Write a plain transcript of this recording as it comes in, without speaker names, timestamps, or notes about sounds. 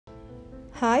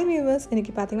Hi viewers,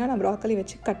 இன்றைக்கி பார்த்தீங்கன்னா நான் ப்ராக்கலி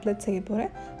வச்சு கட்லெட் செய்ய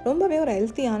போகிறேன். ரொம்பவே ஒரு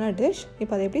ஹெல்த்தியான டிஷ்.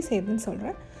 இப்போ அதை எப்படி செய்யுதுன்னு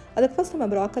சொல்கிறேன். அதுக்கு ஃபஸ்ட் நம்ம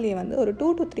ப்ராக்கலியை வந்து ஒரு 2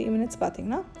 to 3 minutes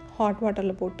பார்த்திங்கன்னா ஹாட்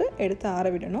வாட்டரில் போட்டு எடுத்து ஆற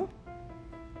விடணும்.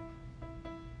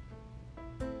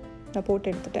 நான் போட்டு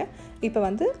எடுத்துட்டேன். இப்போ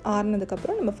வந்து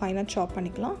ஆறுனதுக்கப்புறம் நம்ம ஃபைனாக சாப்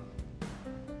பண்ணிக்கலாம்.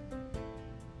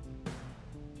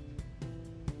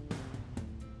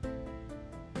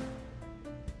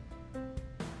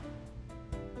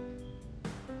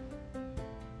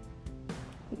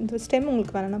 இந்த ஸ்டெம்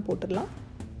உங்களுக்கு வேணும்னா போட்டுடலாம்.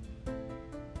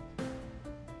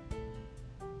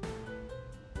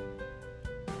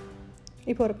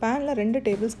 இப்போ ஒரு பேனில் 2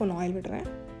 டேபிள் ஸ்பூன் ஆயில் விடுறேன்.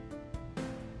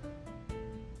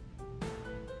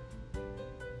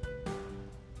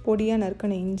 பொடியாக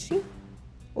நறுக்கின இஞ்சி,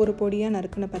 ஒரு பொடியாக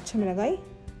நறுக்கின பச்சை மிளகாய்,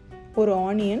 ஒரு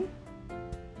ஆனியன்,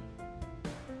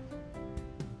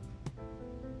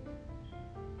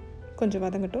 கொஞ்சம்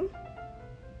வதங்கட்டும்.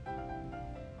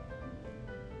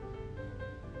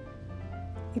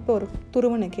 இப்போ ஒரு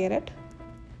துருவன கேரட்,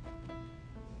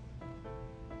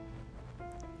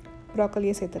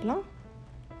 ப்ராக்கலியை சேர்த்துடலாம்.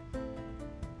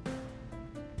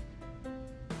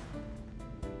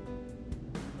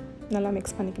 நல்லா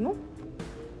மிக்ஸ் பண்ணிக்கணும்.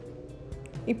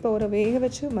 இப்போ ஒரு வேக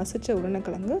வச்சு மசிச்ச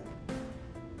உருளைக்கிழங்கு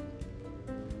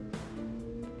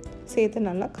சேர்த்து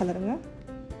நல்லா கலருங்க.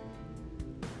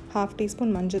 1/2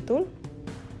 டீஸ்பூன் மஞ்சள்தூள்,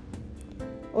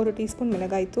 1 டீஸ்பூன்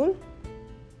மிளகாய்த்தூள்,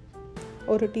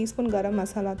 1 டீஸ்பூன் கரம்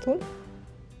மசாலா தூள்,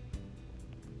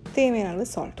 தேவையான அளவு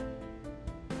சால்ட்.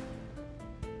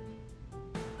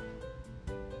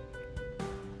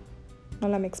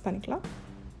 நல்லா மிக்ஸ் பண்ணிக்கலாம்.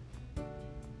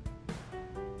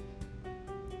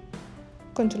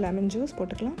 கொஞ்சம் லெமன் ஜூஸ்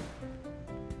போட்டுக்கலாம்.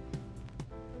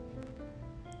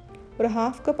 ஒரு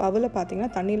 1/2 கப் அவலை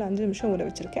பார்த்தீங்கன்னா தண்ணியில் 5 நிமிஷம் ஊற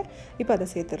வச்சுருக்கேன். இப்போ அதை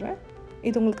சேர்த்துடுறேன்.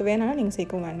 இது உங்களுக்கு வேணாம்னா நீங்கள்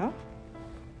சேர்க்கவும் வேண்டாம்.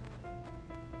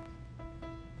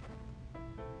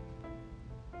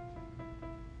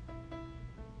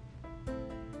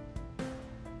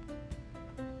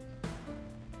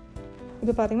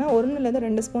 இப்போ பார்த்தீங்கன்னா 1லேருந்து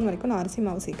 2 ஸ்பூன் வரைக்கும் நான் அரிசி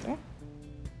மாவு சேர்க்குறேன்.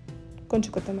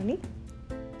 கொஞ்சம் கொத்தமல்லி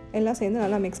எல்லாம் சேர்ந்து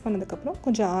நல்லா மிக்ஸ் பண்ணதுக்கப்புறம்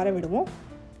கொஞ்சம் ஆற விடுவோம்.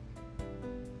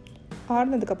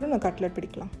 ஆறுனதுக்கப்புறம் நம்ம கட்லெட்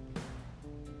பிடிக்கலாம்.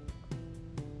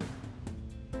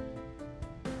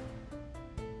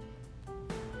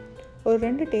 ஒரு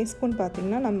 2 டீஸ்பூன்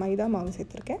பார்த்தீங்கன்னா நான் மைதா மாவு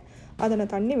சேர்த்துருக்கேன். அதை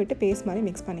நான் தண்ணி விட்டு பேஸ்ட் மாதிரி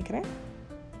மிக்ஸ் பண்ணிக்கிறேன்.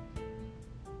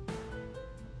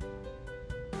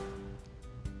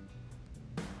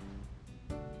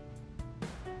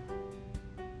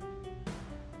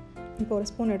 இப்போ ஒரு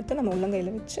ஸ்பூன் எடுத்து நம்ம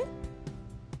உள்ளங்கையில் வச்சு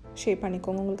ஷேப்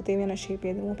பண்ணிக்கோங்க. உங்களுக்கு தேவையான ஷேப்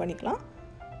எதுவும் பண்ணிக்கலாம்.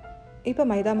 இப்போ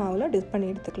மைதா மாவில் டிப்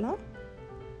பண்ணி எடுத்துக்கலாம்.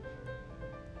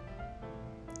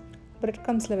 பிரெட்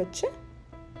க்ரம்ஸில் வச்சு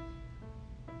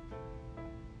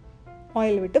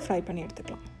ஆயில் விட்டு ஃப்ரை பண்ணி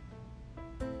எடுத்துக்கலாம்.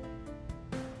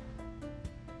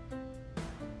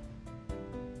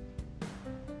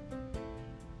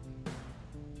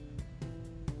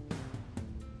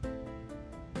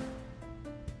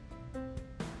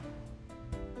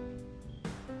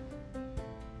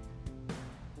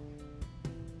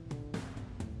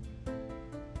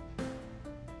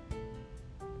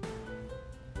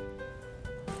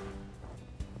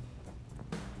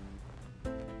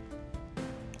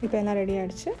 இப்போ எல்லாம் ரெடி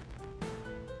ஆகிடுச்சு.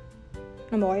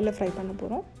 நம்ம ஆயிலில் ஃப்ரை பண்ண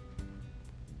போகிறோம்.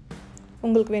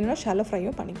 உங்களுக்கு வேணும்னா ஷாலோ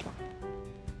ஃப்ரையும் பண்ணிக்கலாம்.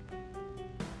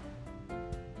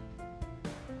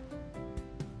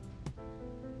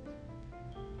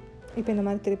 இப்போ இந்த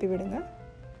மாதிரி திருப்பி விடுங்க.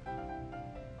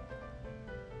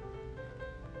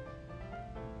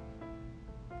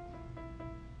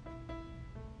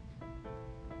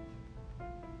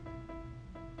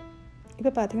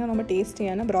 இப்போ பார்த்தீங்கன்னா ரொம்ப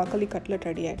டேஸ்டியான ப்ராக்கலி கட்லெட்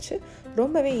ரெடி ஆகிடுச்சு.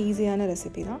 ரொம்பவே ஈஸியான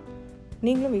ரெசிபி தான்.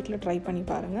 நீங்களும் வீட்டில் ட்ரை பண்ணி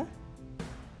பாருங்கள்.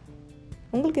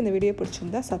 உங்களுக்கு இந்த வீடியோ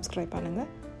பிடிச்சிருந்தா சப்ஸ்கிரைப் பண்ணுங்கள்.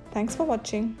 தேங்க்ஸ் ஃபார்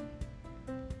வாட்சிங்.